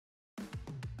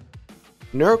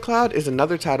NeuroCloud is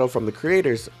another title from the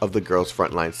creators of the Girls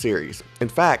Frontline series. In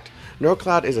fact,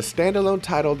 NeuroCloud is a standalone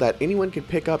title that anyone can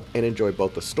pick up and enjoy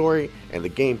both the story and the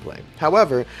gameplay.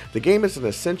 However, the game is an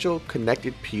essential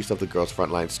connected piece of the Girls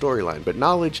Frontline storyline, but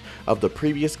knowledge of the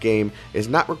previous game is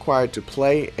not required to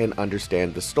play and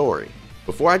understand the story.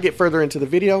 Before I get further into the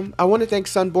video, I want to thank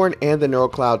Sunborn and the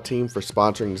NeuroCloud team for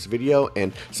sponsoring this video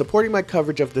and supporting my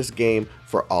coverage of this game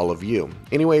for all of you.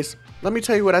 Anyways, let me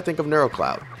tell you what I think of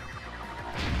NeuroCloud.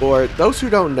 For those who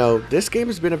don't know, this game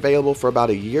has been available for about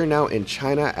a year now in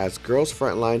China as Girls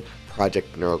Frontline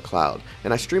Project NeuroCloud,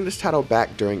 and I streamed this title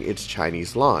back during its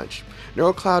Chinese launch.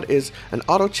 NeuroCloud is an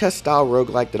auto chess style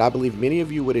roguelike that I believe many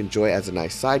of you would enjoy as a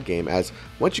nice side game, as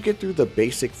once you get through the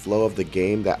basic flow of the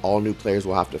game that all new players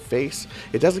will have to face,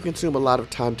 it doesn't consume a lot of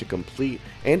time to complete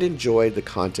and enjoy the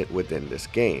content within this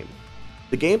game.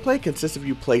 The gameplay consists of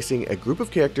you placing a group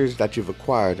of characters that you've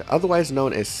acquired, otherwise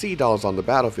known as sea dolls, on the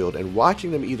battlefield and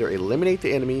watching them either eliminate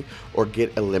the enemy or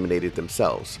get eliminated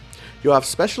themselves. You'll have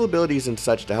special abilities and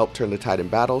such to help turn the tide in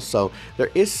battle, so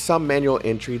there is some manual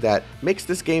entry that makes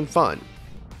this game fun.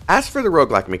 As for the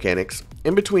roguelike mechanics,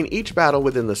 in between each battle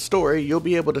within the story, you'll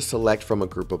be able to select from a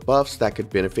group of buffs that could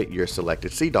benefit your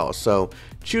selected sea dolls, so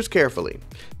choose carefully.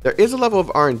 There is a level of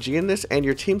RNG in this, and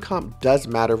your team comp does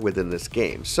matter within this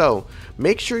game, so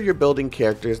make sure you're building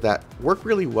characters that work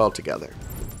really well together.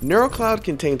 NeuroCloud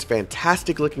contains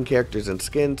fantastic looking characters and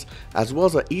skins, as well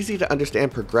as an easy to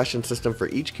understand progression system for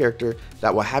each character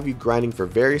that will have you grinding for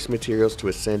various materials to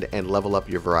ascend and level up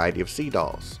your variety of sea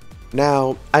dolls.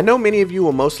 Now, I know many of you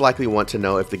will most likely want to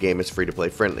know if the game is free to play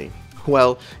friendly.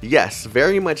 Well, yes,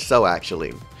 very much so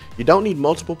actually. You don't need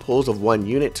multiple pulls of one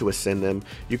unit to ascend them,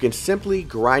 you can simply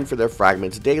grind for their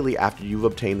fragments daily after you've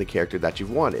obtained the character that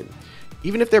you've wanted,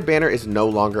 even if their banner is no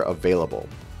longer available.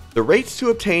 The rates to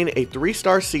obtain a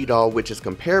 3-star sea doll, which is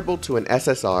comparable to an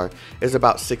SSR, is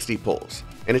about 60 pulls,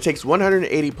 and it takes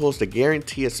 180 pulls to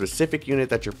guarantee a specific unit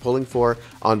that you're pulling for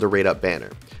on the rate up banner,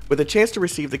 with a chance to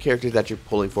receive the character that you're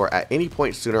pulling for at any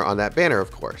point sooner on that banner, of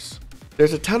course.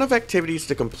 There's a ton of activities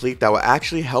to complete that will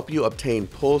actually help you obtain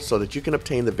pulls so that you can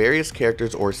obtain the various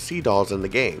characters or sea dolls in the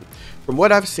game. From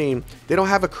what I've seen, they don't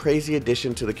have a crazy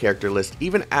addition to the character list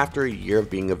even after a year of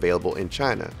being available in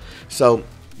China. So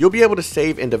you'll be able to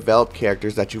save and develop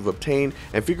characters that you've obtained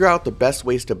and figure out the best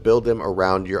ways to build them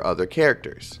around your other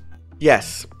characters.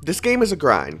 Yes, this game is a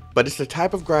grind, but it's the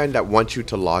type of grind that wants you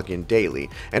to log in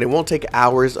daily, and it won't take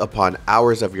hours upon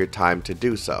hours of your time to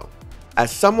do so.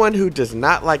 As someone who does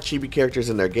not like chibi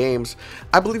characters in their games,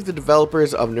 I believe the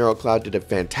developers of NeuroCloud did a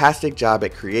fantastic job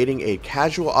at creating a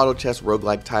casual auto chess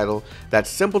roguelike title that's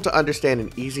simple to understand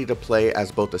and easy to play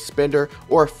as both a spender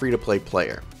or a free-to-play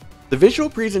player. The visual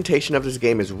presentation of this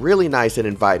game is really nice and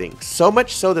inviting, so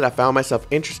much so that I found myself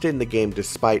interested in the game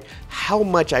despite how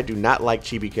much I do not like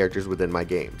chibi characters within my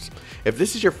games. If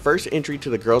this is your first entry to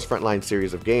the Girls Frontline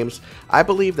series of games, I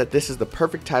believe that this is the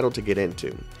perfect title to get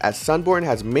into, as Sunborn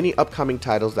has many upcoming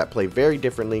titles that play very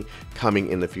differently coming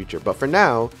in the future. But for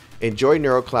now, enjoy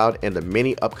NeuroCloud and the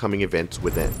many upcoming events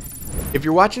within. If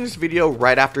you're watching this video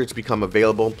right after it's become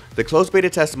available, the closed beta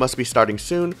test must be starting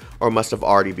soon or must have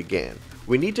already began.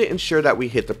 We need to ensure that we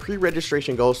hit the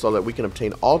pre-registration goal so that we can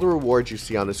obtain all the rewards you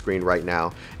see on the screen right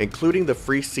now, including the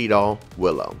free sea doll,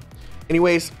 Willow.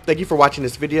 Anyways, thank you for watching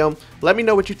this video. Let me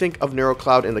know what you think of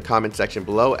NeuroCloud in the comment section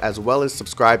below, as well as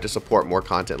subscribe to support more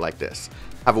content like this.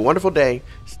 Have a wonderful day,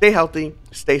 stay healthy,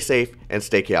 stay safe, and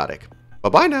stay chaotic.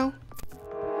 Bye-bye now.